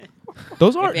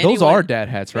Those are dad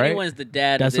hats, right? Anyone's the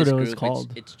dad That's of this what it was group.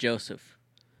 called. It's Joseph.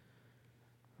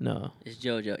 No. It's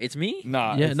JoJo. It's me.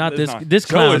 Nah. Yeah, not this. Not. This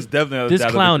Joe clown. is definitely This the dad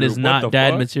of the clown group. is What not the dad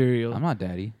fuck? material. I'm not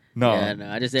daddy. No. Yeah,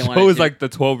 no. I just didn't want. Joe is like the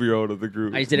 12-year-old of the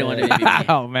group. I just didn't want to be me.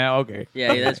 Oh man, okay.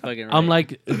 Yeah, that's fucking right. I'm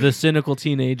like the cynical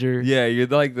teenager. Yeah, you're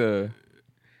like the.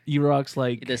 E-Rock's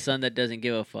like the son that doesn't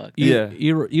give a fuck. Yeah.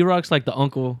 E-Rock's like the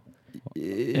uncle.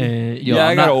 And Yo, yeah,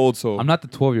 I I'm got not- an old soul. I'm not the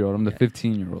 12-year-old. I'm the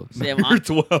 15-year-old. Damn, You're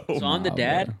 12. so I'm the Nah,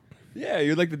 dad. bro. Yeah,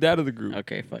 you're like the dad of the group.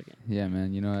 Okay, fuck it. Yeah,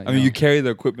 man. You know. I mean, you carry the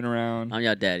equipment around. I'm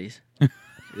y'all daddies.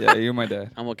 Yeah, you're my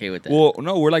dad. I'm okay with that. Well,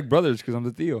 no, we're like brothers because I'm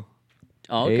the Theo.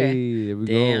 Oh, okay. Hey, there we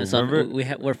Damn, go. so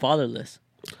Remember? we're fatherless.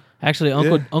 actually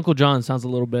Uncle John sounds a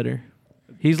little better.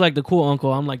 He's like the cool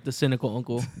uncle. I'm like the cynical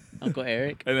uncle. Uncle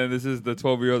Eric. And then this is the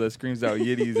 12-year-old that screams out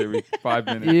yiddies every 5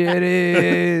 minutes. Yeah, it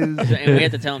is. And we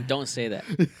have to tell him, don't say that.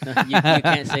 You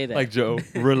can't say that. Like, Joe,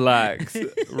 relax.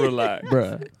 Relax.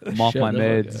 Bruh. I'm off Shut my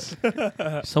the fuck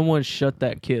meds. Someone shut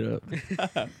that kid up.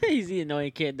 He's the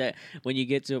annoying kid that when you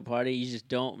get to a party, you just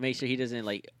don't make sure he doesn't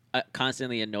like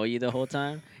constantly annoy you the whole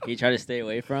time. You try to stay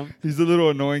away from. He's the little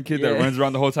annoying kid that Yeah. runs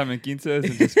around the whole time in quintas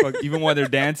and just fuck, even while they're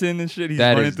dancing and shit, he's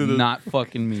That running is through the... not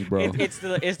fucking me, bro. It's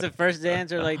the first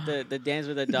dance or like the dance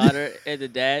with the daughter and the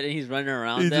dad, and he's running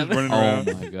around He's them. just running Oh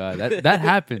around. my god, that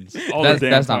happens. All the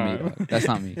That's damn not me. time. Bro. That's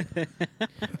not me.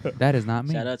 That is not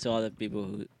me. Shout out to all the people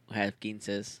who have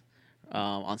quinces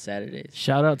on Saturdays.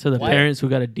 Shout out to the Why- parents who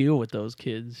got to deal with those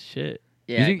kids. Shit.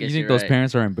 Yeah, you I think guess those you're right.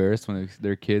 parents are embarrassed when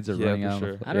their kids are Yeah, running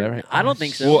for out? sure. I don't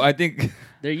think so. Well, I think...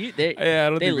 They Yeah, I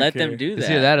don't they think let they them care. do It's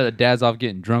that. either that or the dad's off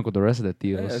getting drunk with the rest of the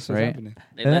Yeah, Theos, that's what's right? happening.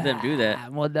 They let them do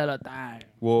that.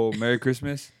 Well, Merry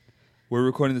Christmas. We're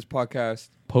recording this podcast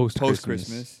Post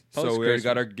post-Christmas. So we already Post-Christmas.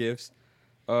 got our gifts.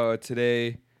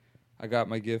 Today, I got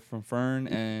my gift from Fern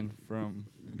and from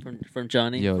From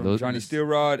Johnny. Yo, from those, Johnny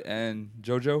Steelrod and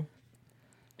JoJo.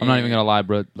 I'm not even gonna lie,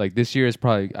 bro. Like this year is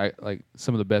probably like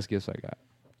some of the best gifts I got.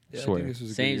 Yeah, I Swear. think this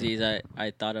was a good year. Samesies,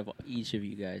 I thought of each of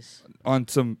you guys. On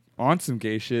some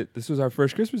gay shit. This was our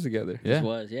first Christmas together. Yeah, This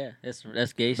was, yeah.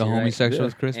 That's gay the shit, right? HomieSexual Yeah.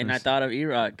 Christmas. And I thought of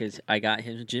E-Rock because I got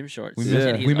him gym shorts. we, Yeah.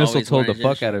 And he's we always mistletoed the wearing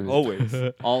fuck gym out of it. Always.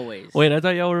 Always. Wait, I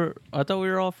thought we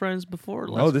were all friends before.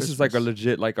 No, last this is like a Christmas.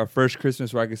 legit, like our first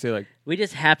Christmas where I could say like, We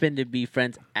just happened to be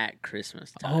friends at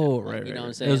Christmas time. Oh, Like, right. You know what I'm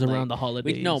right. saying? It was Like, around the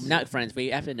holidays. no, not friends. We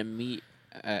happened to meet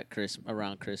at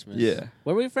around Christmas. Yeah.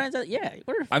 Were we friends? Yeah.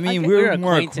 I mean, guess we were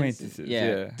more acquaintances, Yeah.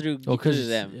 yeah. Through, Oh, through because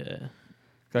them. yeah.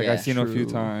 like Yeah, I seen him a few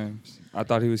true. times. I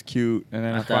thought he was cute, and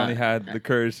then I I finally thought- had the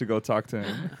courage to go talk to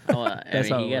him. Oh, That's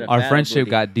how he got a Our battle friendship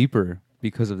booty. got deeper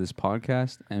because of this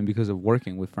podcast and because of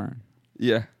working with Fern.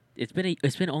 Yeah, It's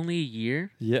been only a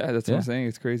year. yeah, that's what Yeah. I'm saying.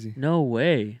 It's crazy. No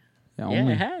way. Yeah, Yeah,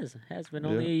 only. it has. It has been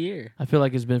only Yeah. a year. I feel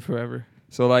like it's been forever.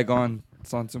 So like on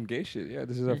some gay shit. Yeah,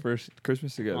 this is our first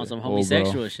Christmas together. On some Oh, bro.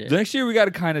 homosexual shit. Next year we got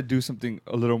to kind of do something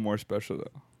a little more special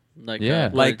though. Like Yeah.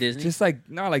 go to Like Disney. just like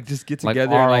just get Like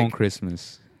together. our and, own like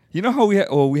Christmas. you know how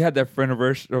we had that friend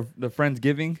anniversary of the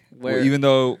Friendsgiving, Where- even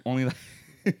though only like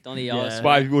Only y'all Yeah.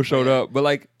 5 people showed up, but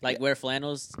like wear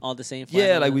flannels, all the same flannels.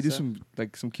 yeah, like and we do stuff?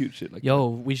 some cute shit like Yo,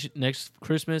 we should next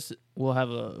Christmas we'll have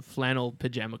a flannel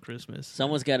pajama Christmas.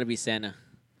 Someone's got to be Santa.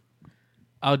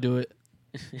 I'll do it.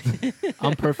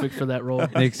 I'm perfect for that role.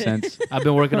 Makes sense. I've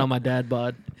been working on my dad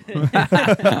bod.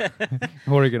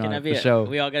 Working Can on I it be for show.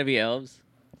 We all got to be elves.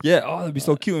 Yeah, oh, that'd be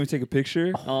so cute when we take a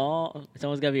picture. Oh,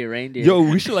 someone's got to be a reindeer. Yo,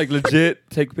 we should like legit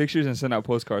take pictures and send out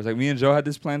postcards. Like me and Joe had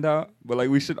this planned out, but like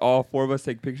we should all 4 of us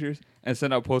take pictures and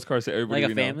send out postcards to everybody. like a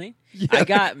we know. family. Yeah. I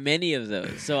got many of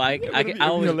those, so I it'd be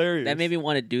always, hilarious. that made me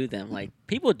want to do them. Like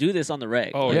people do this on the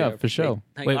reg. Oh yeah, yeah, for sure.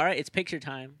 Like, Wait. all right, it's picture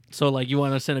time. So like you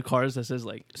want to send a card that says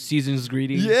like season's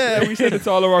greetings? Yeah, we send it to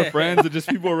all of our friends and just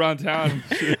people around town.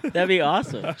 and shit. That'd be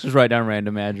awesome. Just write down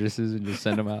random addresses and just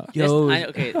send them out. Yo,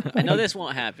 I know this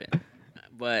won't happen,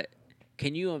 but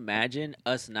can you imagine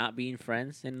us not being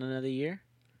friends in another year?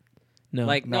 no.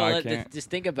 Like, No, no, I let- can't. just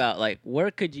think about like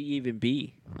where could you even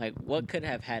be? Like, what could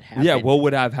have had happen? Yeah, what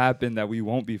would have happened that we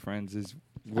won't be friends is.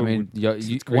 I mean,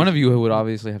 it's one of crazy. you would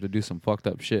obviously have to do some fucked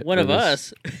up shit. One for of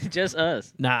this. us, just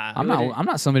us. Nah. I'm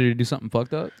not somebody to do something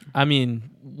fucked up. I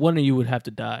mean, one of you would have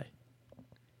to die.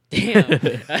 Damn.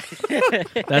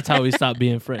 That's how we stop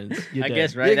being friends. You're I dead.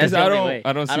 guess right. Yeah, 'cause That's the I only don't- way.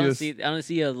 I don't see us- I don't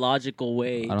see a logical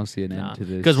way. I don't see an end Nah. to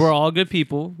this. Because we're all good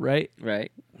people, right?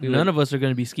 Right. None of us are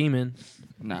going to be scheming,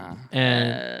 Nah.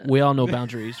 and we all know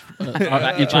boundaries. Each If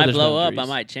I other's blow up, I boundaries.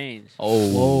 might change.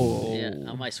 Oh. Whoa.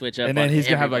 Yeah, I might switch up. And then on he's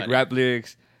gonna have like everybody. rap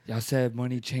lyrics. Y'all said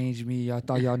money changed me. Y'all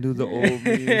thought y'all knew the old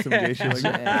me. Some gay shit like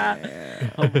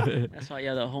that. That's why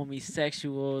y'all the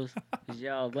homosexuals. 'Cause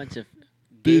y'all a bunch of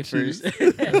Gayfers.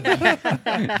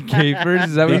 Gayfers,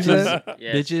 is that what you said?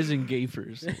 Yes. Bitches and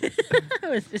gayfers.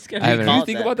 It's gonna I be haven't- Do you called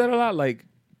think that. about that a lot? Like,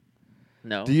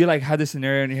 No, do you like have this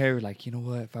scenario in your head? Where like, you know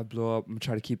what? If I blow up, I'm gonna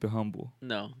try to keep it humble.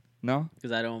 no, No.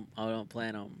 because I don't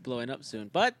plan on blowing up soon.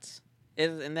 But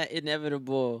it's in that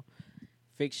inevitable,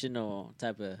 fictional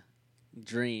type of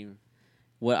dream.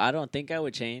 What I don't think I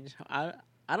would change.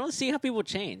 I don't see how people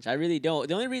change. I really don't.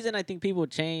 The only reason I think people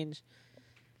change,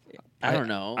 I don't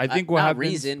know. I think what not happens-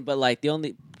 reason, but like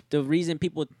the reason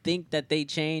people think that they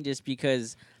change is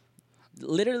because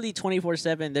literally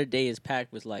 24/7 their day is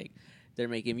packed with like they're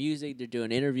making music, they're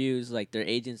doing interviews, like their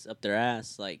agents up their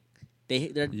ass, like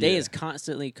their day Yeah. is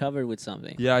constantly covered with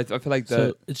something. Yeah, I feel like that.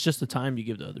 So it's just the time you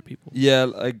give to other people. Yeah,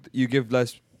 like you give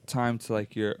less time to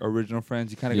like your original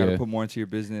friends. You kind of got Yeah. to put more into your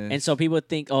business. And so people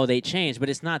think, oh, they changed, but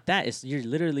it's not that. It's you're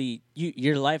literally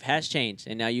your life has changed,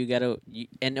 and now you gotta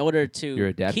in order to You're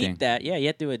adapting. keep that. Yeah, you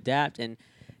have to adapt and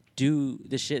do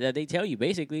the shit that they tell you,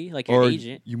 basically, like your or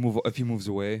agent. you move if he moves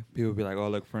away, people be like, "Oh,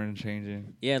 look, friend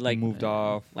changing." Yeah, He like moved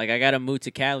off. Like I gotta move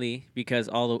to Cali because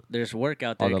there's work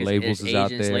out there. All the 'cause labels there's is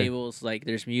out agents, there. labels, like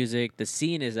there's music. The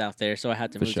scene is out there, so I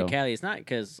have to For move sure. to Cali. It's not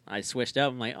because I switched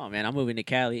up. I'm like, oh man, I'm moving to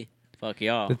Cali. Fuck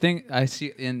y'all. The thing I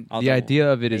see in the Although,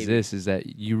 idea of it is maybe. this: is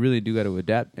that you really do got to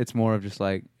adapt. It's more of just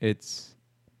like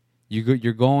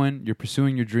you're going, you're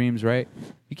pursuing your dreams, right?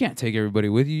 You can't take everybody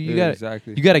with you. You Yeah, got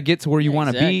exactly. you got to get to where you Yeah,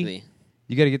 want to exactly. be.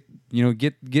 You got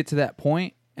to get to that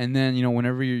point, and then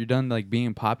whenever you're done like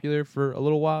being popular for a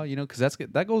little while, because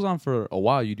that goes on for a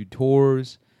while. You do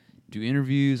tours, do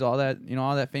interviews, all that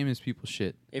all that famous people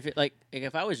shit. If it like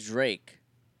if I was Drake,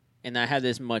 and I had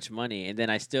this much money, and then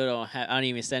I still I don't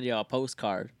even send y'all a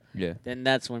postcard, Yeah, then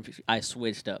that's when I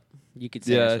switched up. You could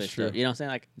say Yeah, I that's switched true. up. You know what I'm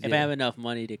saying? Like if I Yeah. have enough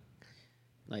money to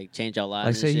like change y'all lives Like,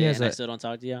 and say he shit, has and I a- still don't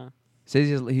talk to y'all.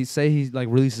 he like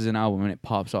releases an album and it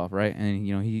pops off, right? And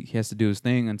he has to do his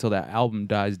thing until that album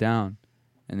dies down,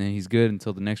 and then he's good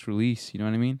until the next release. You know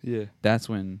what I mean? Yeah. That's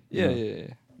when Yeah, yeah.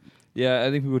 Yeah,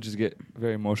 I think people just get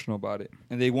very emotional about it,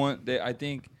 and I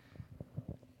think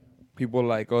people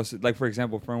like us, like for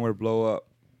example, if friend were to blow up,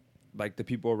 like the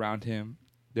people around him,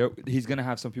 he's gonna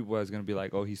have some people that's gonna be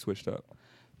like, oh, he switched up,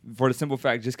 for the simple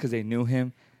fact just because they knew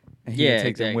him, and he Yeah, didn't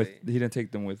take them with. exactly. He didn't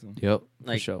take them with him. Yep, for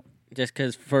Like- sure. Just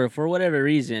because for whatever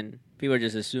reason, people are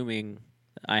just assuming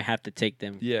I have to take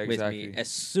them Yeah, with me exactly. as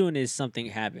soon as something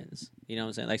happens. You know what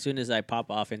I'm saying? Like as soon as I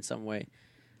pop off in some way,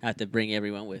 I have to bring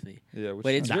everyone with me. Yeah, which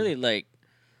But it's Nah. really like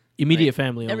Immediate Like,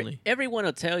 family only. everyone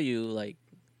will tell you like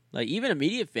even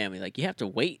immediate family, like you have to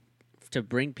wait to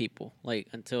bring people like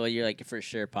until you're like for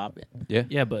sure popping.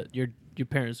 Yeah, but your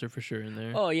parents are for sure in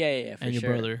there. Oh yeah, for and your sure.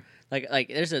 brother. Like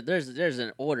there's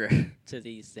an order to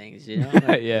these things, you know?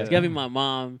 Like, Yeah. it's gotta be my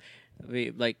mom,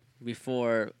 like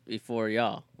before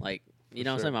y'all, like you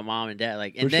know what I'm saying, my mom and dad,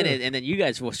 like, and For then sure. and then you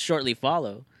guys will shortly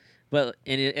follow, but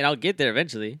and I'll get there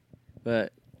eventually,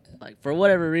 but like for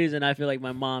whatever reason, I feel like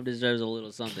my mom deserves a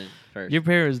little something first. Your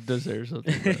parents deserve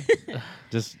something. Bro.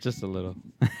 Just a little.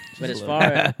 But as a far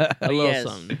a but little yes,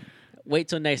 something. wait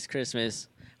till next Christmas.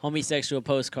 HomieSexual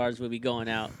postcards will be going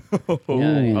out.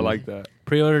 I like that.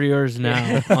 Pre-order yours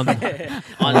now on the,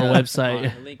 on our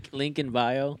website. on link in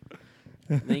bio.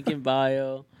 Link in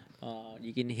bio.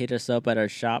 You can hit us up at our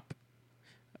shop,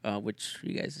 which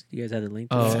you guys have the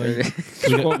link to. Oh,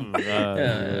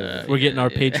 yeah. We're getting our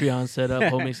Patreon set up.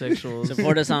 HomieSexuals.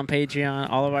 Support us on Patreon.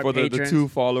 All of our For the patrons. 2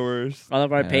 followers. All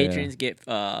of our Yeah, patrons get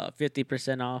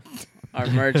 50% off our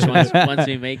merch once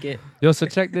we make it. Yo, so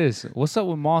check this. What's up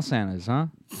with mall Santas, huh?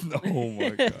 Oh my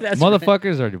god. That's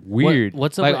Motherfuckers are weird.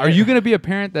 what's up like? with- Are you gonna be a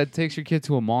parent that takes your kid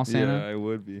to a mall Santa? Yeah, I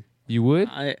would be. You would?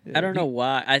 I don't know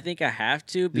why. I think I have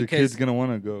to Your because kid's gonna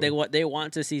want to go. they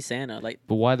want to see Santa. Like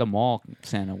But why the mall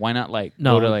Santa? Why not like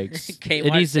No. go to like Kmart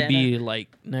It needs to Santa. be like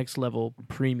next level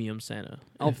premium Santa.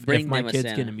 I'll if bring my them a kid's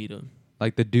Santa. gonna meet him.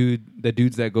 like the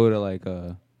dudes that go to like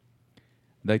the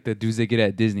dudes they get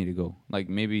at Disney to go. Like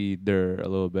maybe they're a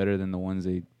little better than the ones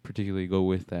they particularly go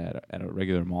with at a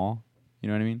regular mall. You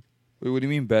know what I mean? Wait, what do you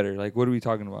mean better? Like, what are we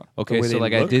talking about? The Okay, way so they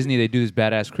like at look? Disney they do this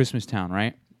badass Christmas town,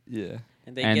 right? Yeah.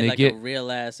 And they And get they like get- a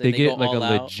real ass. They And get go like a all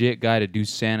out. legit guy to do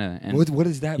Santa, and What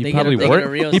does that he mean? get a- probably they get a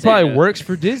work. real He probably Santa. works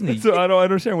for Disney. So I don't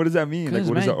understand. What does that mean? Like, 'Cause,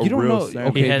 what is man, a you don't real know. Santa?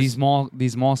 Okay, He has-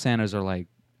 these mall Santas are like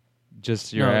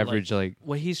just your No, like- average like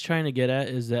What he's trying to get at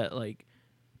is that like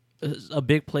a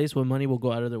big place with money will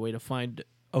go out of their way to find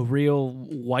a real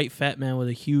white fat man with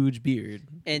a huge beard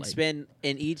And like, spend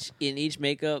in each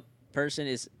makeup person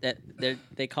is that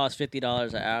they cost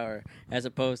 $50 an hour as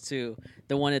opposed to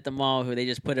the one at the mall who they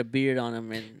just put a beard on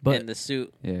him But- and the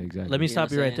suit. yeah exactly. Let me You know stop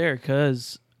what you I'm right saying? there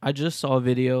because I just saw a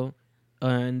video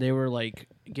and they were like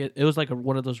get. It was like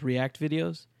one of those React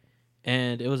videos,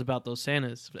 and it was about those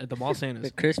Santas at the mall The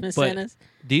Santas. Christmas But- Santas.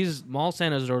 These mall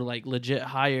Santas are like legit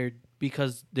hired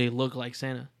because they look like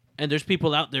Santa. And there's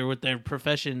people out there with their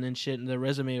profession and shit and their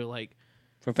resume are like,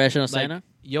 Professional Santa.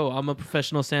 yo, I'm a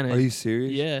professional Santa. Are you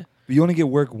serious? Yeah. But you only get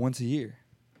work once a year.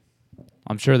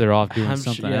 I'm sure they're off doing I'm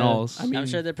something sure- yeah. else. I mean- I'm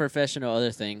sure they're professional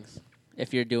other things.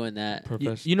 If you're doing that,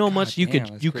 You know how much you could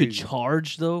that's could crazy.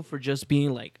 charge though for just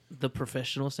being like the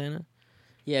professional Santa?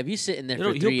 yeah. If you sit in there He'll-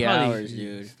 for he'll 3 probably- hours,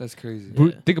 dude, That's crazy. Yeah.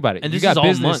 Bro, think about it. And you this got is all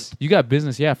business. month. You got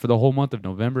business, yeah, for the whole month of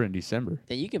November and December.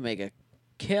 then you can make a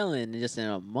killing just in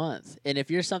a month. And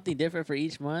if you're something different for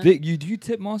each month, Do you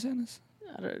tip mall Santas?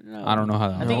 I don't know. I don't know how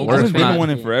that I think I it works. haven't works. been Not- one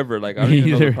in yeah. forever. Like I don't Me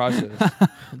even know the either. process.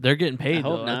 They're getting paid I hope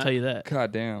though, I'll not. tell you that.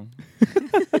 God damn.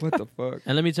 What the fuck?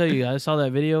 And let me tell you, I saw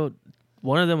that video.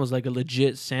 One of them was like a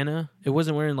legit Santa. It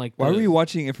wasn't wearing like Why the- were you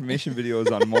watching information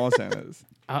videos on mall Santas?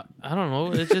 I don't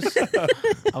know. It just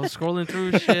I was scrolling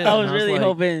through shit. I was and really like,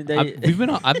 hoping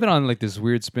that I've been on like this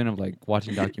weird spin of like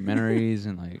watching documentaries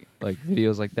and like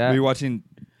videos like Were that. you watching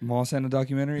mall Santa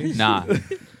documentaries? Nah,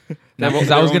 They have because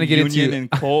their I was own gonna get union into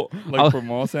and cult I like was- for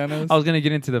mall Santas. I was gonna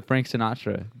get into the Frank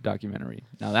Sinatra documentary.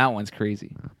 Now that one's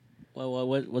crazy.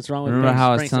 what's wrong with Remember how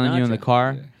I was Frank telling you in the Sinatra?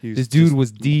 car? Yeah, he was This dude just-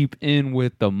 was deep in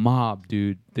with the mob,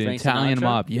 dude. The Frank Italian Sinatra?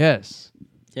 mob. Yes.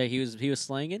 Yeah, he was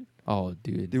slanging. Oh,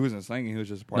 dude. He wasn't slanging. He was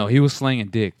just a part No, of he was slanging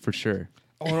dick for sure.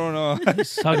 Oh no, no.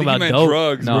 He's talking I think he about meant dope.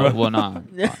 drugs, No, bro. well, nah.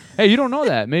 Hey, you don't know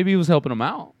that. Maybe he was helping him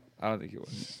out. I don't think he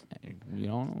was. You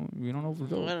don't know for I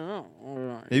sure. don't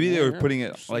know. Maybe they were putting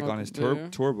it like on his Smoking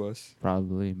tour bus.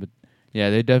 Probably, but yeah,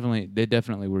 they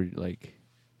definitely were like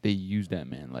they used that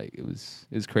man like it was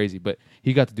crazy. But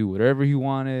he got to do whatever he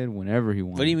wanted, whenever he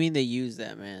wanted. What do you mean they use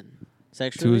that man? To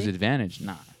Sexually? his advantage?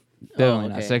 Nah, definitely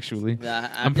not okay. sexually.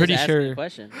 I'm pretty just asking sure- a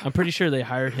question. I'm pretty sure they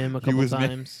hired him a He couple was ma-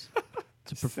 times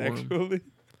to perform. Sexually.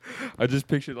 I just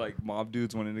pictured like mob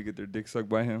dudes wanting to get their dick sucked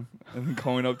by him and then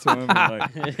going up to him and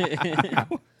like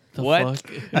The What? fuck?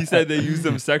 he said they used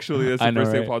them sexually. That's the I know,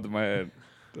 first thing right? popped in my head.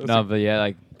 That's No, but yeah,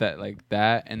 like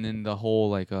that, and then the whole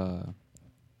like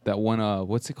that one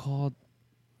what's it called?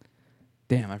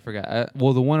 Damn, I forgot.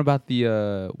 Well, the one about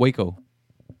the Waco,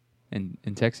 in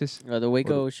Texas. The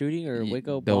Waco shooting or Yeah,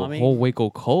 Waco the bombing? whole Waco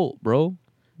cult, bro.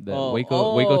 The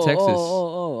Waco, Texas.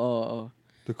 Oh.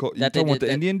 you That they talking about did-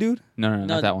 the Indian dude? No, No,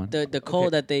 not that one. The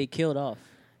cult that they killed off.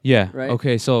 Yeah. Right?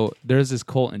 Okay, so there's this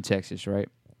cult in Texas, right?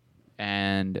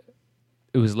 And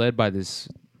it was led by this.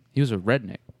 He was a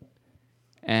redneck,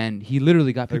 and he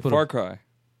literally got Like people. Far Cry.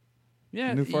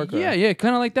 Yeah, New Far Cry. yeah,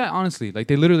 kind of like that. Honestly, like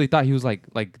they literally thought he was like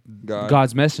God.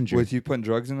 God's messenger. Was he putting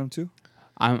drugs in them too?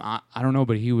 I don't know,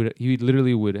 but he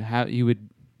literally would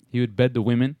bed the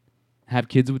women, have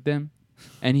kids with them,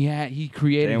 and he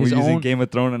created And we're his using own. Game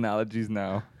of Thrones analogies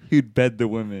now. He'd bed the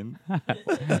women. You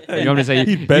want me to say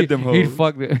He'd bed them He'd hoes.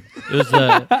 fuck the. It was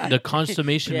the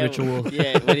consummation ritual.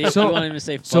 Yeah, but you So- wanted him to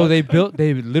say fuck. So they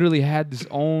literally had this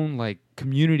own like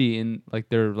community in like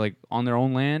their like on their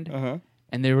own land, Uh-huh.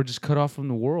 and they were just cut off from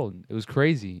the world. It was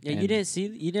crazy. Yeah, and, you didn't see.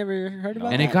 You never heard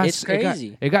about And that. it got It's it got-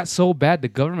 crazy. It got so bad the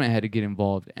government had to get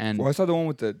involved, and Well, I saw the one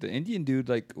with the Indian dude.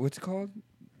 Like, what's it called?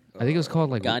 I think it was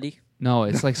called like Gandhi. No,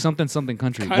 it's like something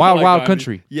country, Kinda wild like wild Gandhi.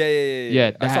 country. Yeah.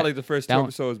 Yeah, I saw that- like the first that two one-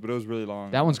 episodes, but it was really long.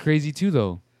 That one's crazy too,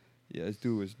 though. Yeah, this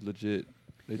dude was legit.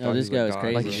 They No, thought he this guy was God,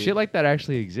 crazy. Like bro. shit like that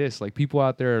actually exists. Like people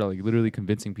out there are like literally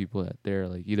convincing people that they're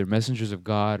like either messengers of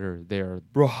God or they're.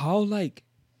 Bro, how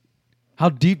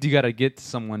Deep do you gotta get to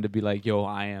someone to be like, yo,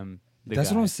 I am. The that's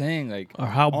guy. what I'm saying. Like, Or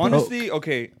how honestly,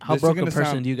 okay. how this is broke a gonna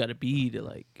person sound- do you got to be to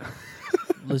like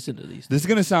listen to these? This is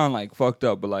gonna sound like fucked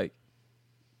up, but like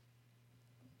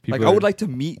People I would are- like to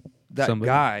meet that Somebody.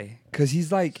 guy because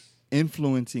he's like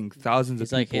influencing thousands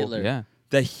He's of like people. Hitler. Yeah.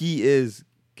 That he's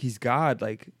God.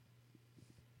 Like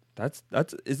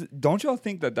don't y'all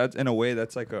think that's in a way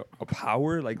that's like a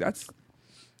power? Like that's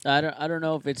I don't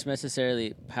know if it's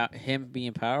necessarily him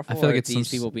being powerful I feel like or it's these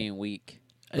some people being weak.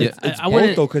 Yeah, it's I both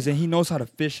wouldn't- though, because then he knows how to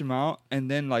fish them out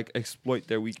and then like exploit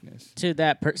their weakness. To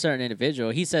that certain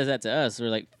individual, he says that to us. We're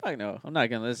like, fuck no, I'm not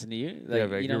gonna listen to you. Like, Yeah,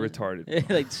 like, you you're know? retarded.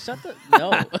 Like, shut the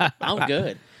no. I'm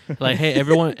good. Like, hey,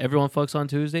 everyone fucks on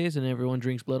Tuesdays and everyone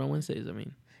drinks blood on Wednesdays. I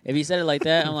mean, If he said it like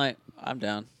that, I'm like, I'm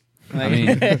down. I Like,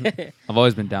 mean, I've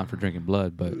always been down for drinking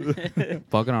blood, but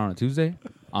fucking on a Tuesday,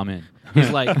 I'm in. he's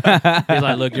like,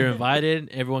 look, you're invited.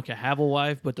 Everyone can have a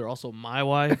wife, but they're also my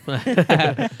wife.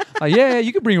 Like, yeah,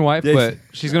 you can bring your wife, Yes. but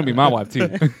she's gonna be my wife too.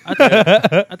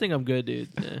 I think I'm good, dude.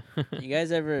 Yeah. you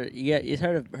guys ever you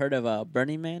heard of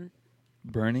Burning Man?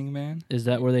 Burning Man. Is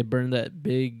that where they burn that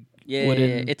big Yeah,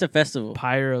 wooden it's a festival.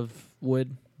 pyre of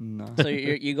wood? No. So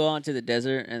you go onto the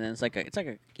desert, and then it's like a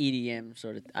EDM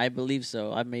sort of. I believe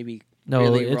so. I may be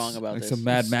really it's wrong about like this. some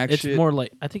Mad Max It's shit. more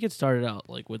like I think it started out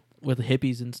like with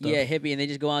hippies and stuff. Yeah, hippie, and they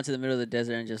just go out to the middle of the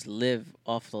desert and just live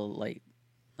off the like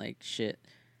shit.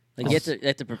 Like you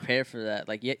have to prepare for that.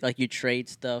 Like you trade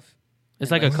stuff.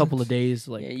 It's and like a couple of days.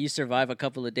 Like yeah, you survive a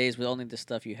couple of days with only the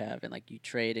stuff you have, and like you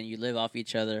trade and you live off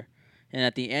each other. And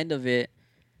at the end of it,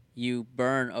 you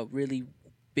burn a really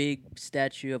big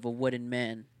statue of a wooden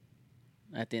man.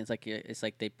 At the end, it's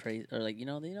like they praise or like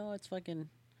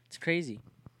it's crazy.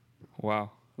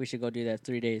 Wow. We should go do that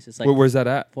 3 days. It's like Where's that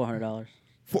at? $400.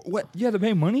 For what? You have to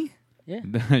pay money? Yeah,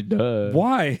 Duh.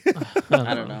 Why?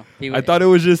 I don't know. I thought it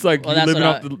was just like Well, you that's living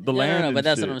what off the no, land. No, and but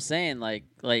that's shit. what I'm saying. Like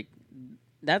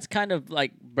that's kind of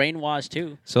like brainwashed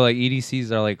too. So like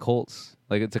EDCs are like cults.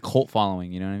 Like it's a cult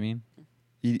following. You know what I mean?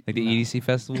 Like the No. EDC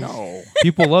festival. No.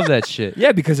 People love that shit.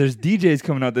 Yeah, because there's DJs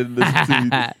coming out that listen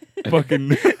to you.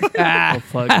 Fucking. oh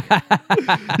fuck.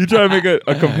 You try to make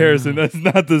a comparison. That's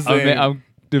not the same. I'm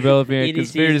developing a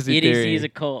conspiracy EDC theory. is a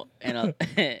cult, and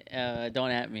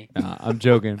don't at me. Nah, I'm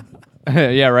joking.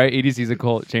 Yeah, right. EDC's a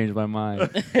cult. Changed my mind.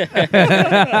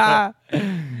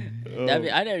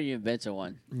 I never even been to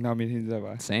one. No, I mean, he's that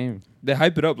bad. Same. They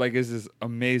hype it up like it's this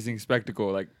amazing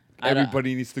spectacle. Like I don't-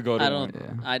 everybody needs to go to I one. don't.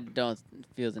 Yeah. I don't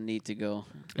feel the need to go.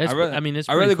 It's, rather- I mean, it's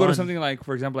I'd rather pretty go to fun. something like,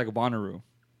 for example, like a Bonnaroo,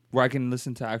 where I can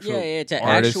listen to actual. Yeah, to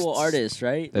artists. actual artists,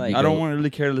 right? That'd be Like I don't want to really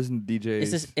care to listen to DJs.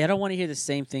 it's just, I don't want to hear the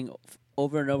same thing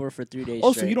over and over for 3 days.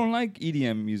 Also, straight. you don't like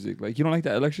EDM music. Like you don't like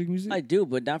that electric music. I do,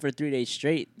 but not for 3 days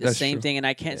straight. The That's same true. thing, and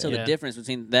I can't tell the Yeah. difference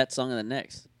between that song and the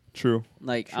next. True.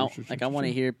 Like True, I true, like true, I want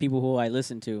to true. hear people who I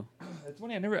listen to. It's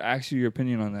funny. I never asked you your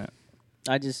opinion on that,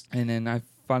 I just and then I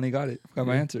finally got it. Got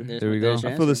my answer. there's- There we there's go.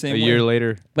 your I feel the answer. same A way. year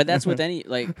later. But that's with any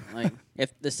like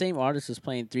if the same artist was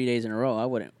playing 3 days in a row, I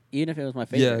wouldn't. Even if it was my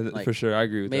favorite. Yeah, like, for sure. I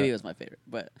agree with Maybe it that. was my favorite,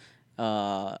 but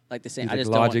like the same. He's I like,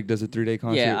 just Logic does a 3-day don't.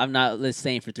 concert. Yeah, I'm not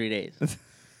staying for 3 days. Yeah,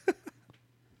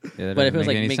 that But if doesn't it was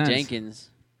like make any Mick sense. Jenkins,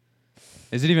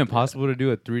 Is it even possible to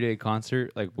do a 3-day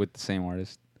concert like with the same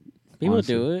artist? people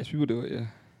Honestly. do Yes, it people do it. Yeah.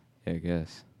 Yeah, I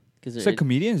guess. because It's like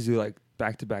comedians do like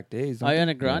back-to-back days. don't they?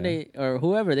 Ariana Grande or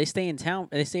whoever, they stay in town.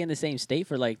 They stay in the same state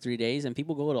for like 3 days, and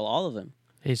people go to all of them.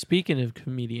 Hey, speaking of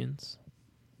comedians,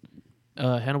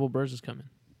 Hannibal Buress is coming.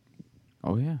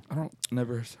 Oh yeah. I don't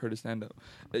never heard of stand up.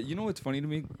 You know what's funny to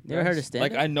me? Never heard of guys?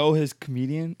 stand-up? Like I know his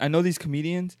comedian. I know these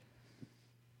comedians,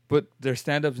 but their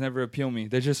stand ups never appeal me.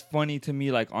 They're just funny to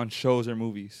me like on shows or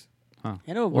movies.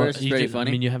 Hannibal Well, Buress is you pretty just- funny.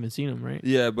 I mean, you haven't seen him, right?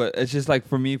 Yeah, but it's just like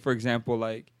for me, for example,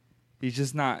 like he's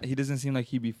just not. He doesn't seem like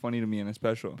he'd be funny to me in a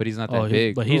special. But he's not that Oh,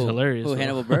 big. but he's Who- hilarious. Who, though.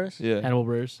 Hannibal Buress? Yeah, Hannibal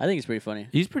Buress. I think he's pretty funny.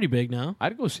 He's pretty big now.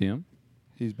 I'd go see him.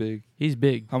 he's big. He's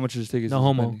big. How much does his tickets? No is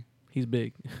homo. spending? He's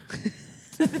big.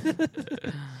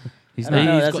 He's I don't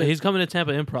know, not. that's He's coming to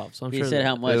Tampa Improv, so I'm He sure. said that-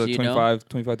 how They much, like you know?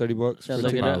 25, 30 bucks. Should I for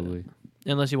look it tickets. up? Probably.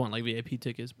 unless you want like VIP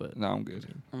tickets, but No, I'm good.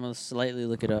 I'm going to slightly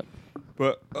look it up.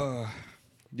 But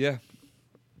yeah,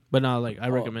 not like I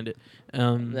Oh. recommend it.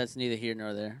 That's neither here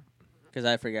nor there. Because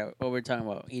I forgot what we're talking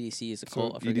about. EDC is a So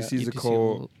cult. I forgot. EDC is a EDC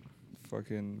cult.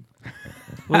 Fucking.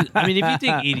 Well, I mean, if you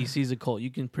think EDC is a cult,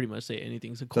 you can pretty much say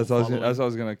anything's a cult. That's what following. I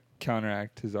was gonna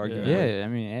counteract his argument. Yeah, I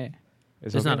mean, hey.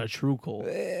 It's okay. not a true cult.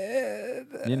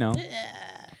 You know,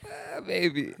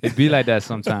 Maybe. it be like that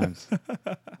sometimes.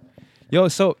 Yo,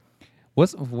 so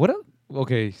what?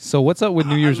 Okay, so what's up with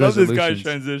New Year's I love resolutions? this guy's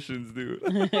transitions, dude.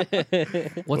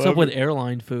 What's Well, up with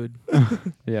airline food?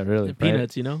 Yeah, really. right?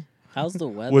 Peanuts, you know? How's the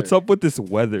weather? What's up with this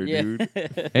weather, Yeah. dude?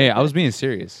 Hey, I was being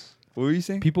serious. What were you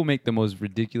saying? People make the most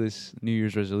ridiculous New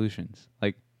Year's resolutions.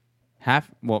 Like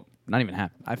well, not even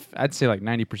half. I'd say like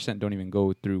 90% don't even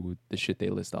go through with the shit they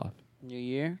list off. New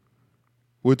Year?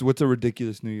 What's a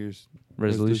ridiculous New Year's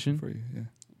Resolution? for you? Yeah.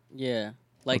 Yeah.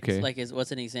 Like, Okay.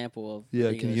 what's an example of? Yeah.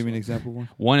 a Can you give me an ridiculous example of one?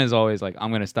 One is always like,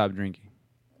 I'm gonna stop drinking.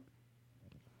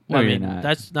 No, I you're mean, not.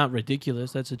 that's not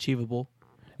ridiculous. That's achievable.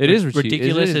 It is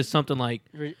ridiculous. It Is something like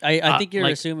one? I think you're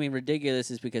like- assuming ridiculous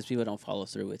is because people don't follow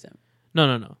through with him.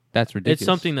 no. That's ridiculous. It's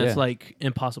something that's Yeah. like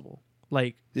impossible.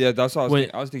 Like Yeah, that's what I was When-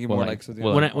 thinking. I was thinking Well, more like- like something.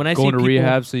 well, when like, I see going to people,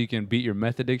 rehab so you can beat your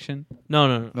meth addiction.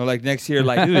 No. no, like next year,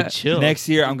 like Dude, chill. next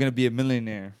year I'm gonna be a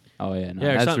millionaire. Oh yeah, no,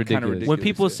 Yeah, that's something kinda ridiculous. When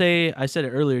people ridiculous, say, I said it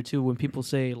earlier too. When people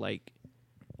say like,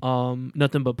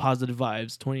 nothing but positive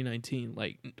vibes, 2019,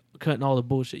 like cutting all the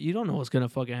bullshit. You don't know what's gonna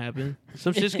fucking happen.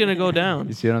 Some shit's gonna go down.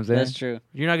 You see what I'm saying? That's true.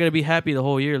 You're not gonna be happy the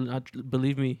whole year.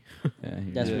 Believe me. Yeah,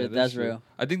 That's yeah. real. That's true. real.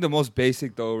 I think the most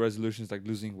basic though resolutions like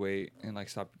losing weight and like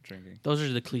stop drinking. Those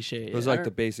are the cliches. Those are like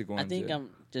the basic ones. I think yeah. I'm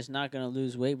just not gonna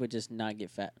lose weight, but just not get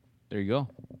fat. There you go.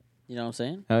 You know what I'm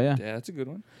saying? Hell yeah. Yeah, that's a good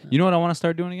one. You know what I want to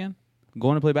start doing again?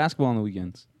 Going to play basketball on the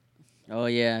weekends. Oh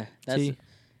yeah, that's See?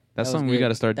 That's was something we good. got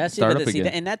to start That's up see,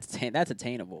 again. and that's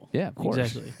attainable. Yeah, of course.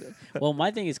 Exactly. Well, my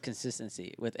thing is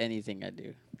consistency with anything I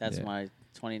do. That's Yeah. my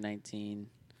 2019.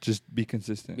 Just be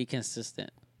consistent. Be consistent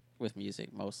with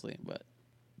music mostly, but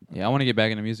Yeah, I want to get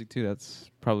back into music too. That's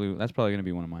probably gonna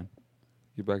be one of mine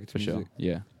Get back into for music. sure.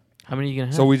 Yeah. How many are you gonna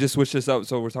have? So we just switched this up.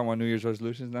 So we're talking about New Year's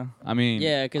resolutions now. I mean,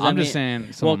 yeah, because I'm just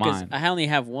saying some of mine. I only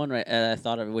have one right. I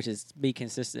thought of it, which is be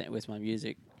consistent with my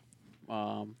music,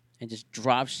 and just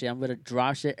drop shit. I'm gonna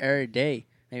drop shit every day.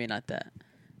 Maybe not that,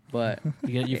 but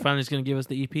you finally just gonna give us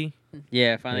the EP?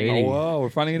 yeah, finally. Hey. Oh wow, we're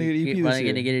finally gonna get EP this Finally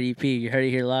year. gonna get an EP. You heard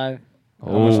it here live. How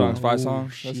much Oh. songs? 5 Oh,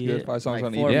 songs. That's shit. good. 5 songs Like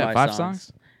on 4 or EP. Yeah, 5 5 songs.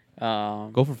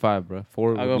 songs. Go for 5, bro. 4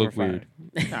 I'll would go look for weird.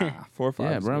 5. Nah, 4 or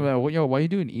 5. Yeah, is bro. good. Yo, why you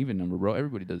doing even number, bro?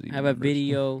 Everybody does even. Have a numbers.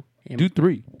 video. Do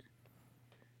 3.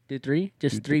 Do 3?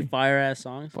 Just Do 3 3. fire ass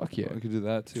songs. Fuck yeah. We could do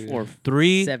that too. Or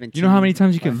 3. 17. You know how many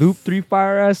times you can loop 3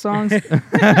 fire ass songs?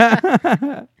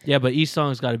 Yeah, but each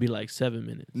song's got to be like 7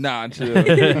 minutes. Nah, chill.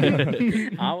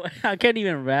 I can't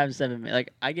even rap 7 minutes.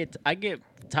 Like I get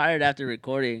tired after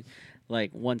recording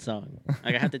like one song.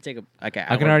 Like I have to take a like an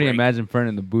I can hour already break. imagine Fern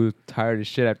in the booth, tired as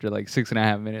shit after like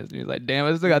 6.5 minutes. And he's like, "Damn,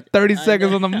 I still got 30 I seconds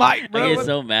know. on the mic, bro." I get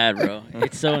so mad, bro.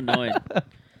 It's so annoying.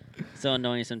 So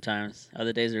annoying sometimes.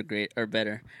 Other days are great or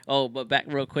better. Oh, but back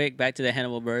real quick, back to the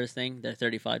Hannibal Buress thing. They're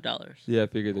 $35. Yeah, I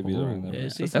figured they'd be Oh, around that. yeah,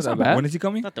 That's see, that's not not bad. When is he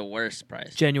coming? Not the worst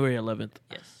price. January 11th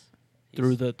Yes.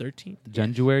 through the 13th.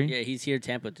 January Yeah, he's here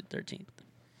Tampa to 13th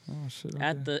Oh shit. Okay.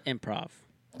 at the Improv.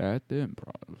 at the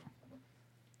Improv.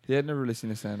 Yeah, I've never really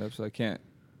seen a stand up, so I can't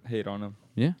hate on him.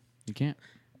 Yeah, you can't.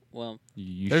 Well,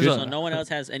 You There's should. so no one else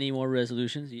has any more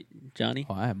resolutions, Johnny?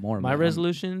 Oh, I have more. My man.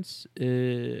 resolutions,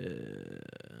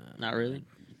 Not really.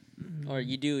 Or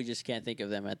you do, you just can't think of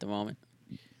them at the moment.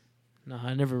 no,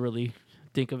 I never really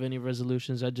think of any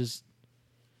resolutions. I just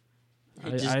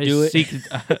Just do it. seek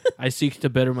I seek to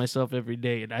better myself every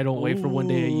day, and I don't wait for one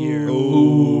day a year.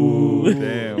 Ooh,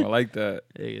 damn, I like that.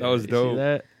 Hey, That was you see dope.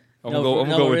 that? I'm gonna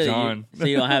go with really, John. So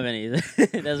you don't have any. That's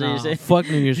what Nah, you're saying. fuck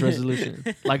New Year's resolution.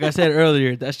 Like I said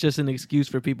earlier, that's just an excuse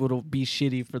for people to be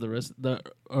shitty for the rest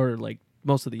or like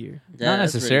most of the year. Yeah, Not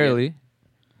that's pretty necessarily.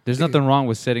 There's nothing wrong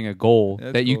with setting a goal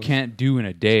That's that you goals. can't do in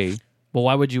a day. But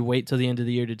why would you wait till the end of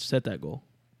the year to set that goal?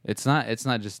 It's not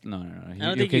just no. I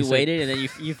don't think you waited and then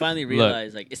you finally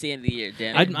realize like it's the end of the year.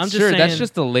 Damn. I'm just sure, that's saying-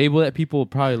 just a label that people will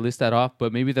probably list that off,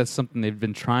 but maybe that's something they've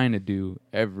been trying to do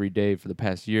every day for the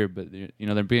past year. But they're They're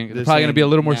probably going to saying, be a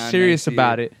little more nah, serious next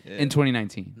about year. it Yeah. in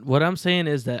 2019. What I'm saying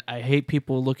is that I hate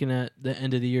people looking at the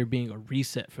end of the year being a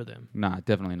reset for them. Nah,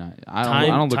 definitely not. I Time,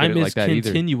 don't look at time it is like that either.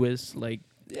 continuous. Like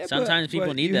Yeah, Sometimes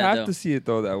people need you that, have though. to see it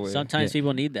though that way. Sometimes Yeah.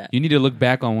 people need that. You need to look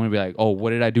back on one and be like, oh, what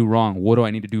did I do wrong? What do I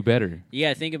need to do better? You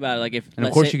gotta think about it. Like if And of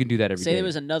let's course say, you can do that every say day. there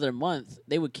was another month,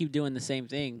 they would keep doing the same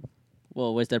thing.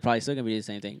 Well, which they're probably still gonna be the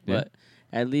same thing, Yeah. but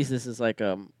at least this is like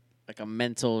a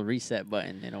mental reset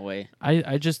button in a way.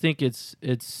 I just think it's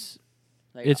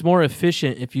Like, more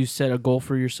efficient if you set a goal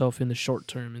for yourself in the short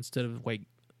term instead of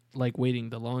like waiting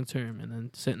the long term and then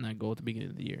setting that goal at the beginning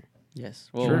of the year. yes.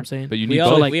 You know Well, what I'm saying? But you we need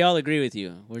all both. we all agree with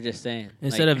you. We're just saying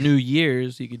Instead like, of New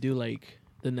Year's, you could do like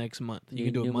the next month. You You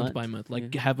can do do it month month? by month.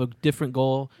 Like Yeah. have a different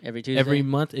goal every Tuesday. every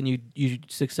month, and you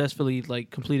successfully like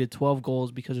completed 12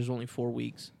 goals because there's only 4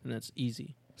 weeks, and that's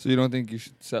easy. So you don't think you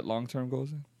should set long-term goals?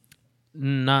 Then?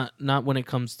 Not when it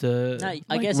comes to Not- I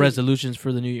like guess resolutions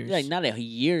for the New Year's. like not a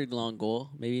year-long goal,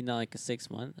 maybe not like a 6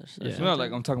 month or so. Yeah. No,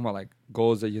 like I'm talking about like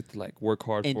goals that you have to like work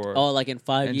hard for. Like in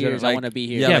 5 And years, like- I want to be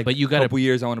here. Yeah, like, but you gotta- couple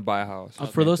years I want to buy a house.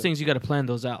 For those things, you got to plan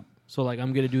those out. So like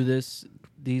I'm gonna do this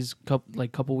these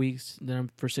couple weeks. Then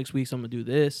for 6 weeks, I'm gonna do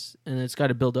this, and it's got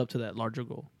to build up to that larger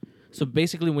goal. So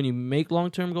basically, when you make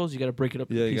long-term goals, you got to break it up.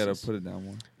 Yeah, into you gotta pieces. put it down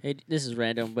more. Hey, this is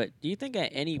random, but do you think at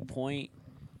any point,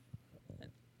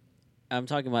 I'm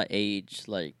talking about age,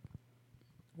 like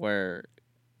where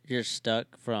you're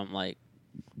stuck from like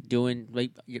doing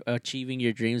like achieving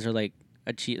your dreams or like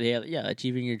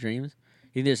achieving your dreams?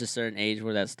 You think there's a certain age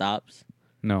where that stops?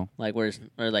 No. Like where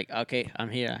like okay, I'm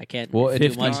here. I can't Well, do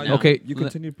it- much No, now. okay, you le-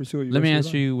 continue to pursue it. Let me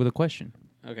answer you with a question.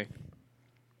 Okay.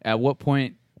 At what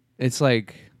point, it's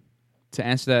like, to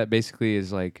answer that basically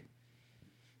is like,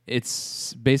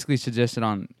 it's basically suggested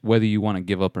on whether you want to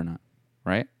give up or not,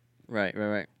 right?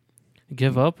 Right.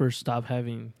 Give up or stop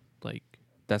having like.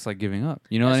 That's like giving up.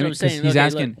 You know That's what I what mean? I'm 'Cause saying. he's Okay,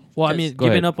 asking. look. Well, I Because- mean, Go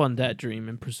giving ahead. up on that dream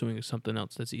and pursuing something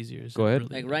else that's easier. Is Go ahead.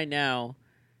 Really, Like right now,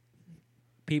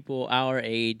 people our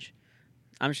age,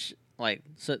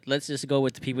 so let's just go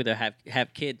with the people that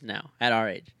have kids now at our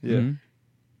age. Yeah.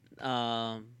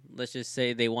 Mhm. Let's just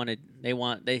say they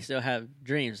still have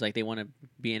dreams, like they want to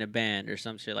be in a band or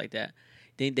some shit like that.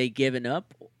 Think they given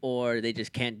up or they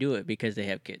just can't do it because they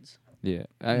have kids? Yeah,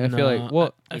 I feel like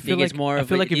I You feel think it's like more I of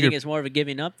feel like you if think you're it's more of a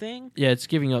giving up thing? yeah, it's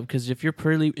giving up because if you're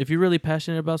really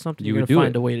passionate about something, You you're would gonna do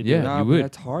find it. a way to Yeah. do it. Nah, you but would.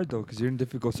 that's hard though, because you're in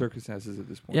difficult circumstances at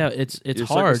this point. Yeah, it's Your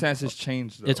hard. circumstances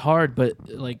change. Though. It's hard, but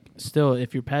like still,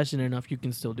 if you're passionate enough, you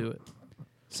can still do it.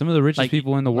 Some of the richest Like-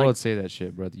 people in the like- world say that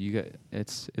shit, brother. You got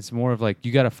it's more of like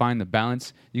you got to find the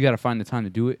balance. You got to find the time to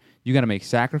do it. You got to make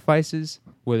sacrifices,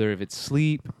 whether if it's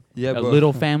sleep, Yeah, a but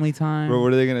little family time. Bro,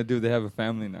 what are they gonna do? They have a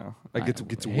family now. Like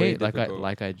it's way difficult.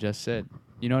 like I just said.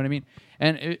 You know what I mean?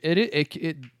 And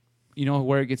it you know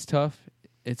where it gets tough.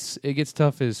 It gets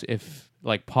tough is if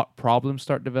like problems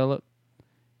start developing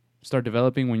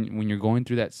when you're going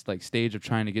through that like stage of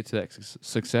trying to get to that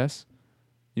success.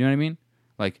 You know what I mean?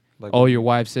 Like oh, your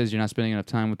wife says you're not spending enough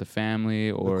time with the family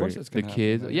or the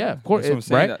kids. Happen, Yeah, of course. That's what I'm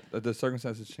saying, right? that the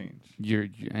circumstances change.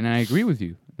 And I agree with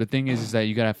you. The thing is that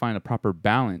you gotta find a proper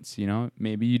balance. You know,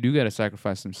 maybe you do gotta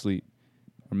sacrifice some sleep,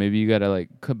 or maybe you gotta like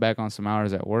cut back on some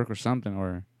hours at work or something.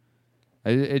 Or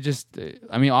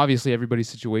I mean, obviously everybody's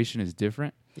situation is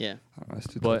different, Yeah. That's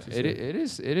too but tough to say.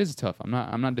 it is tough. I'm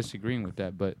not disagreeing with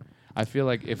that, but I feel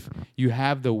like if you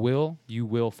have the will, you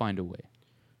will find a way.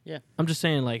 I'm just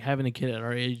saying, like having a kid at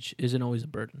our age isn't always a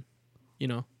burden. You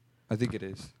know, I think it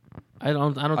is. I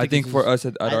don't. I think for us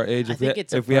at our age, I think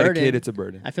it's a if we had a burden. kid, it's a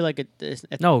burden. I feel like it's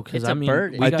No, 'cause it's I a mean,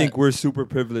 burden. we I got- think we're super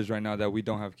privileged right now that we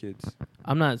don't have kids.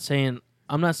 I'm not saying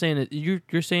it.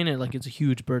 You're saying it like it's a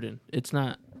huge burden. It's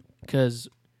not, because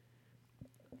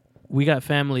we got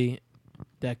family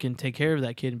that can take care of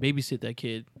that kid and babysit that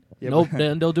kid. Yeah, Nope, but-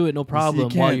 then they'll do it no problem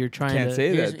while you're trying can't to.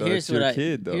 say here's, that though. here's It's what your I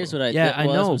kid though. here's what I Yeah, I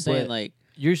well, that's what know, I'm saying, but- like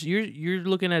You're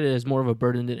looking at it as more of a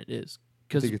burden than it is.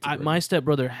 Because think it's a burden. my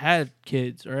stepbrother had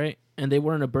kids, all right, and they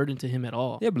weren't a burden to him at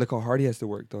all. Yeah, but look how hard he has to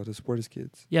work though to support his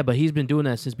kids. Yeah, but he's been doing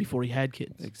that since before he had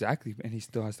kids. Exactly, and he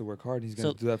still has to work hard. He's gonna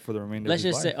So, do that for the remainder let's of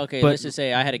his just life. say okay, But- let's just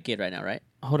say I had a kid right now, right?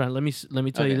 Hold on, let me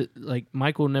tell you Okay. that, like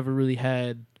Michael never really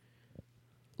had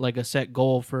like a set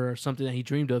goal for something that he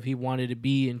dreamed of. He wanted to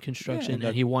be in construction that-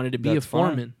 and he wanted to be a that's fine.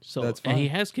 foreman. So That's and he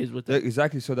fine. has kids with Yeah, that.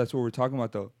 exactly. So that's what we're talking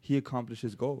about, though. He accomplished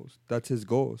his goals. That's his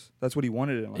goals. That's what he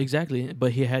wanted in life. Exactly,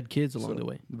 but he had kids along So- the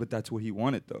way. But that's what he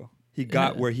wanted, though. He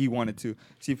got Yeah. where he wanted to.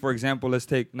 See, for example, let's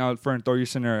take now. Fern, throw your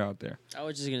scenario out there. I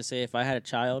was just gonna say if I had a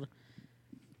child,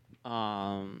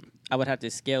 I would have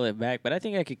to scale it back, but I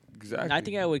think I could. Exactly. I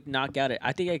think I would knock out it.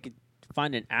 I think I could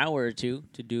find an hour or two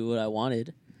to do what I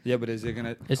wanted. Yeah, but is it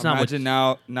gonna? It's not what- imagine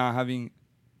now having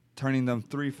turning them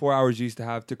 3-4 hours you used to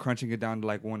have to crunching it down to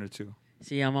like 1 or 2.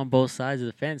 See, I'm on both sides of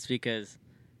the fence because,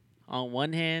 on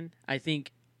one hand, I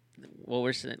think what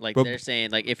we're saying, like But- they're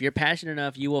saying, like if you're passionate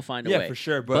enough, you will find a Yeah, way. for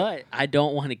sure. But I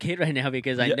don't want a kid right now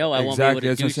because I Yeah, know I won't exactly. be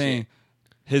able to That's do what I'm saying. shit.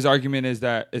 His argument is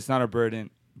that it's not a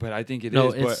burden, but I think it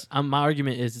No, is. it's my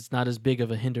argument is it's not as big of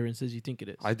a hindrance as you think it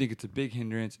is. But I think it's a big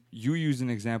hindrance. You use an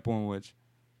example in which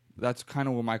that's kind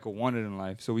of what Michael wanted in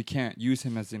life, so we can't use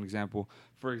him as an example.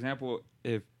 For example,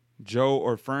 if Joe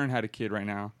or Fern had a kid right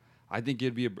now, I think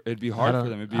it'd be hard for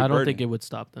them. It'd be a I don't burden. think it would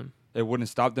stop them. It wouldn't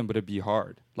stop them, but it'd be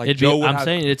hard. Like It'd Joe be, would I'm have,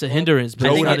 saying it's a hindrance, but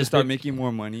Joe it's would not have to as start big. making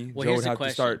more money. Well, Joe here's would the have to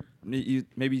question. start.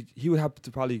 Maybe he would have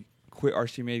to probably quit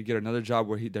RC get another job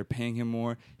where they're paying him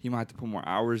more. He might have to put more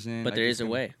hours in. But Like, there it's is a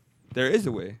gonna- way. There is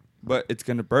a way, but it's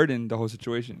gonna burden the whole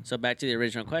situation. So back to the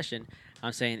original question,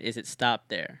 I'm saying, is it stopped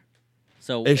there?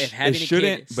 So It if having a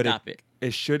shouldn't, kid, but stop it.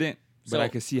 It shouldn't, but So- I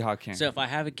can see how it can. So if I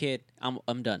have a kid,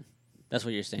 I'm done. That's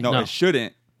what you're saying. no, No. it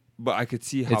shouldn't, but I could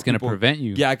see how It's going to people- prevent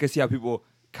you. Yeah, I could see how people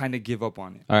kind of give up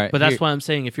on it. All right. But that's here- why I'm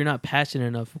saying if you're not passionate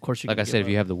enough, of course you're like I gonna said, give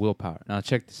if you up. have the willpower. Now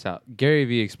check this out. Gary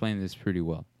Vee explained this pretty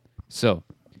well. So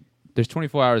there's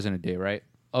 24 hours in a day, right?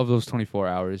 Of those 24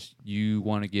 hours, you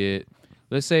want to get,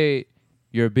 let's say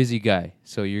you're a busy guy,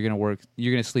 so you're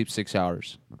gonna sleep 6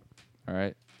 hours. All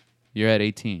right, you're at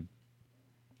 18.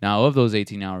 Now of those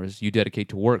 18 hours, you dedicate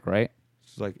to work, right?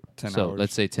 It's like 10 so hours.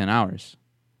 let's say 10 hours.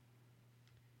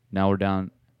 Now we're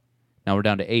down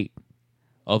to 8.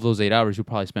 Of those 8 hours, you'll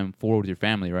probably spend 4 with your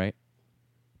family, right?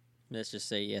 Let's just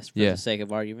say yes for Yeah. the sake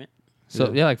of argument. So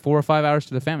Yeah. yeah, like 4 or 5 hours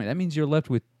to the family. That means you're left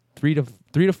with 3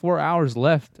 to 4 hours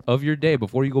left of your day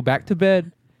before you go back to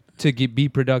bed to be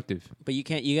productive. But you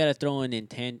can't. You gotta throw in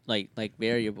intent, like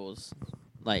variables,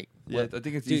 like yeah, what- I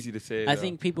think it's dude, easy to say. I though.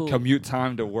 think people commute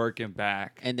time to work and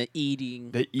back. and the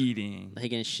eating, The eating.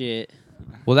 taking shit.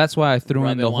 Well, that's why I threw in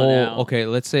Rubbing the one whole. out. Okay,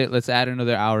 let's add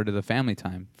another hour to the family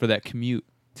time for that commute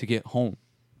to get home.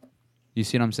 You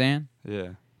see what I'm saying? Yeah.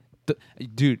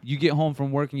 Dude, you get home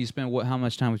from work and you spend how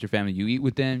much time with your family? You eat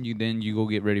with them, you go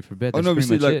get ready for bed. Oh That's no, but pretty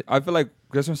see, much like it. I feel like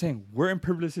that's what I'm saying. We're in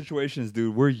privileged situations,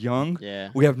 dude. We're young. Yeah.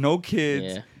 We have no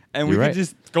kids, Yeah. and You're we right. can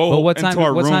just go But what into time?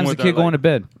 our What room time's the with kid our, going to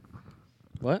bed?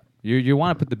 What? You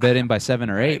want to put the bed in by 7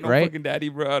 or 8, no right? fucking daddy,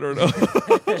 bro. I don't know.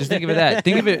 Just think of it that.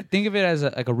 Think of it as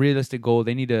a realistic goal.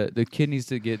 The kid needs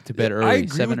to get to bed early. I agree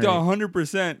 7 with or you 8.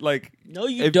 100%. Like, No,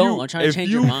 you don't. I'm trying to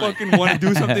change your mind. If you fucking want to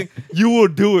do something, you will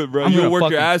do it, bro. I'm You'll gonna work your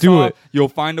fucking ass do off. it. You'll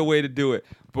find a way to do it.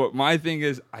 But my thing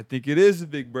is, I think it is a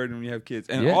big burden when you have kids.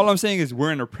 And Yeah. all I'm saying is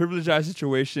we're in a privileged ass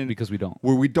situation Because we don't.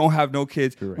 where we don't have no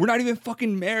kids. You're right. We're not even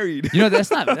fucking married. You know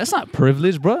that's not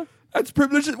privilege, bro. That's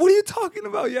privilege. What are you talking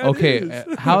about? Yeah, Okay, it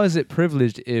is. how is it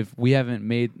privileged if we haven't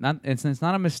made it's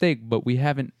not a mistake, but we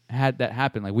haven't had that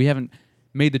happen. Like we haven't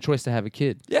made the choice to have a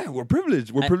kid. Yeah, we're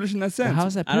privileged. We're privileged in that sense. How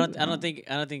is that? I don't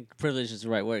privilege? think privilege is the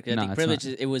right word. 'Cause No, I think it's privilege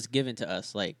not. it was given to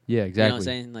us. Like Yeah, you know what I'm exactly.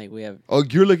 saying? Like we have. Oh,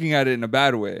 you're looking at it in a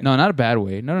bad way. No, not a bad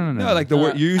way. No. No, like the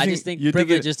word you're using. I just think you're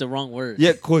privilege thinking, is the wrong word.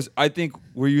 yeah, because I think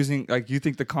we're using like you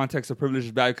think the context of privilege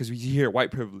is bad because we hear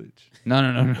white privilege. No.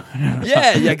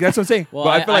 Yeah, that's what I'm saying. Well,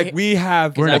 but I feel I- like we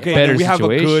have We're in a okay, better we have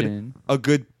situation. a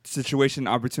good situation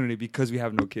opportunity because we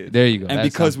have no kids. There you go. And That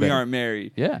because sounds we better. aren't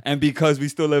married. Yeah. And because we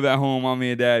still live at home, mommy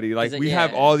and daddy. Like Is it- we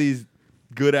have yeah. all these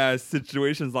good ass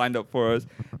situations lined up for us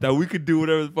that we could do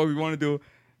whatever the fuck we want to do.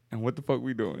 And what the fuck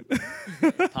we doing?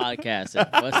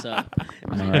 Podcasting. What's up?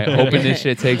 All right, hoping this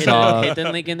shit takes hit the- off. Hit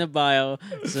the link in the bio.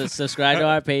 Subscribe to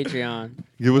our Patreon.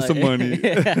 Give us some money.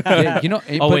 Yeah, you know.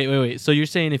 Oh wait. So you're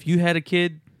saying if you had a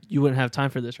kid, you wouldn't have time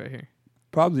for this right here?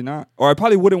 Probably not. Or I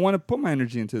probably wouldn't want to put my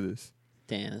energy into this.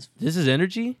 Damn. That's, This is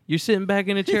energy. You're sitting back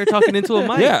in a chair talking into a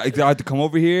mic. Yeah, I have to come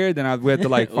over here. Then we have to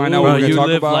like find out Bro, what we're you gonna talk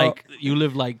live about. like you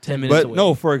live like 10 minutes But away.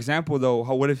 no, for example, though,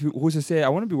 what if who's to say I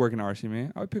want to be working RC,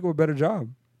 man? I would pick up a better job.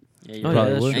 yeah, Oh, you're yeah, right.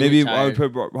 that's And true. Maybe you're I would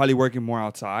tired. probably working more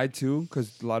outside too,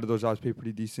 because a lot of those jobs pay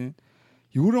pretty decent.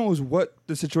 Who knows what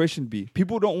the situation be?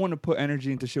 People don't want to put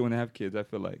energy into shit when they have kids. I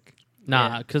feel like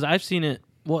Nah, because I've seen it.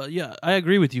 Well, yeah, I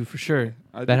agree with you for sure.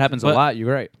 That happens a But- lot.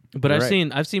 You're right. But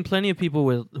You're I've seen plenty of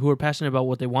people who are passionate about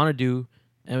what they want to do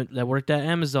and that worked at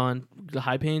Amazon, a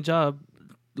high paying job,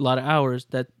 a lot of hours,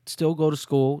 that still go to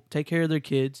school, take care of their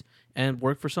kids, and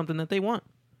work for something that they want.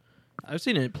 I've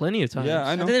seen it plenty of times. Yeah,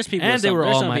 I I know. think there's people. And they some- were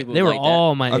there's all some my people they were like that.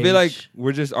 all my I age. feel like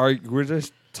we're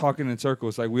just talking in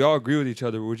circles. Like we all agree with each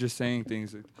other. We're just saying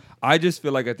things. I just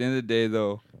feel like at the end of the day,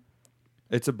 though,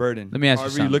 it's a burden. Let me ask you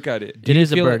However something. look at it. It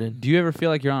is a feel like- burden. do you ever feel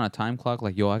like you're on a time clock?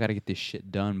 Like, yo, I got to get this shit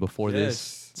done before this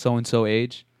Yes. so and so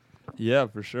age. Yeah,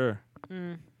 for sure.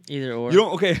 Either or. You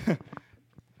don't okay.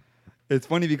 It's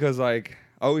funny because like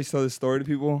I always tell this story to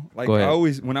people. Like Go I ahead.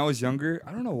 always when I was younger,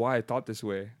 I don't know why I thought this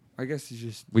way. I guess it's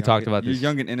just We young talked and- about you're this.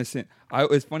 young and innocent.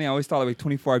 It's funny. I always thought like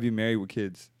 24 I'd be married with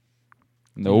kids.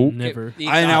 Nope. Never. You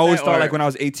I thought always that, thought or- like when I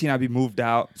was 18 I'd be moved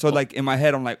out. So like in my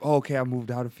head I'm like, oh, okay, I moved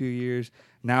out a few years.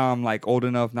 Now I'm like old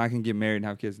enough. Now I can get married and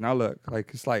have kids. Now look,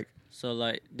 like it's like So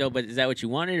like no, but is that what you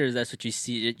wanted, or is that what you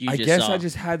see? That you I just guess saw? I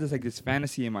just had this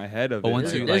fantasy in my head of But it.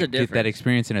 once you There's a like get that difference.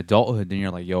 experience in adulthood, then you're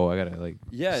like, yo, I gotta like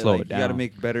yeah, slow like, it down. You got to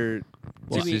make better To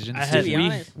be- decisions. I had To be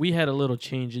honest- we had a little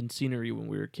change in scenery when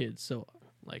we were kids. So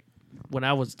like when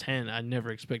I was 10, I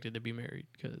never expected to be married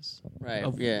because right.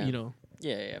 of Yeah. you know.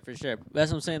 Yeah, for sure.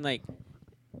 That's what I'm saying. Like,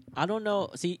 I don't know.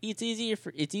 See, it's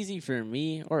easy for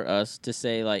me or us to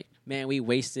say like, man, we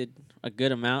wasted a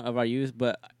good amount of our youth.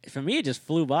 But for me, it just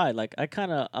flew by. Like,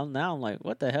 I'm like,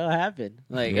 what the hell happened?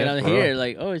 Like, Yeah, and I'm bro. here,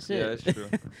 like, oh shit. Yeah, that's true.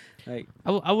 Like,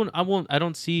 I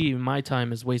don't see my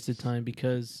time as wasted time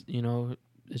because you know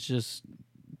it's just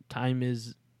time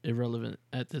is irrelevant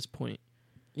at this point.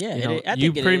 yeah, You know, I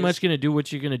you're think it pretty is. much gonna do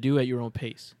what you're gonna do at your own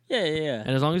pace, Yeah. and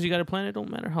as long as you got a plan, it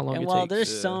don't matter how long And it while takes.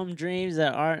 there's Yeah. some dreams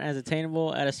that aren't as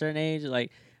attainable at a certain age,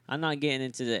 like I'm not getting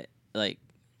into the like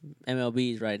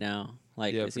MLBs right now.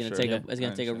 Like Yeah, it's for gonna sure. take Yeah, it's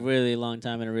gonna I take a understand. really long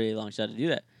time and a really long shot to do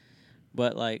that.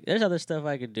 But like there's other stuff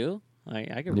I could do.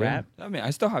 Like I could Yeah. rap. I mean,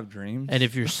 I still have dreams. And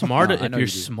if you're smart, No, I if know you're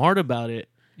you do. smart about it,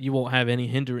 you won't have any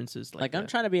hindrances. Like I'm that.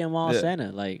 trying to be a mall Yeah.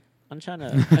 Santa. Like I'm trying to.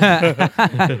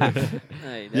 Like,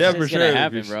 that yeah, shit's for sure. gonna If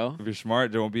happen, you're, bro. if you're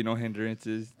smart, there won't be no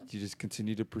hindrances. You just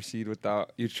continue to proceed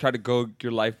without. You try to go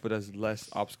your life with as less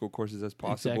obstacle courses as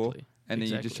possible, Exactly. and then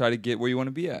you Exactly. just try to get where you want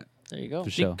to be at. There you go. For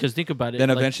sure. Because think about it. Then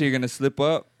like- eventually you're gonna slip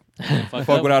up, Fuck fuck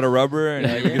up. without a rubber, and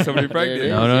Yeah, maybe yeah. get somebody There it pregnant. is.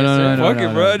 No, no, Yes, no, sir. no, no, Fuck no,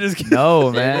 it, bro. no. Just keep-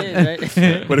 No, There man. it is,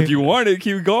 right? But if you want it,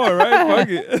 keep going, right? Fuck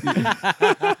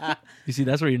it. you see,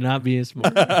 that's where you're not being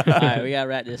smart. All right, we gotta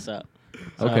wrap this up.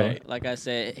 So, Okay. Like I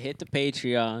said, hit the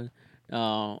Patreon.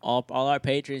 All our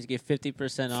patrons get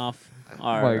 50% off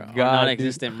our, my our God,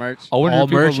 non-existent merch. I wonder All if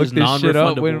people merch look is this shit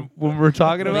up non-refundable. when we're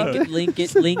talking about it.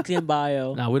 Link in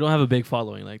bio. Nah, we don't have a big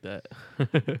following like that.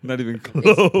 Not even close.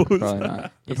 Probably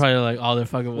not. They're probably like, oh, they're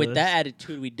fucking with With us. that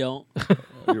attitude, we don't.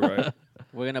 You're right.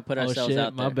 We're gonna put Oh ourselves shit,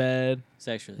 out there my bad.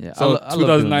 sexually. Yeah, So I love doing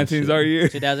this 2019 is shit. our year.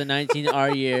 2019,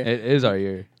 our year. It is our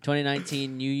year.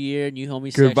 2019, new year, new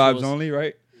homie. Good vibes only,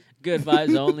 right? Good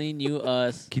vibes only, new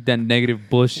us. Keep that negative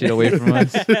bullshit away from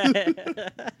us.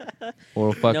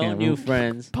 Or fucking No new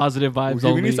friends. Positive vibes We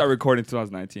only. need to start recording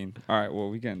 2019. All right, well,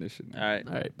 we getting this shit now. All right.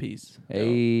 All right, peace.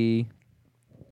 Hey.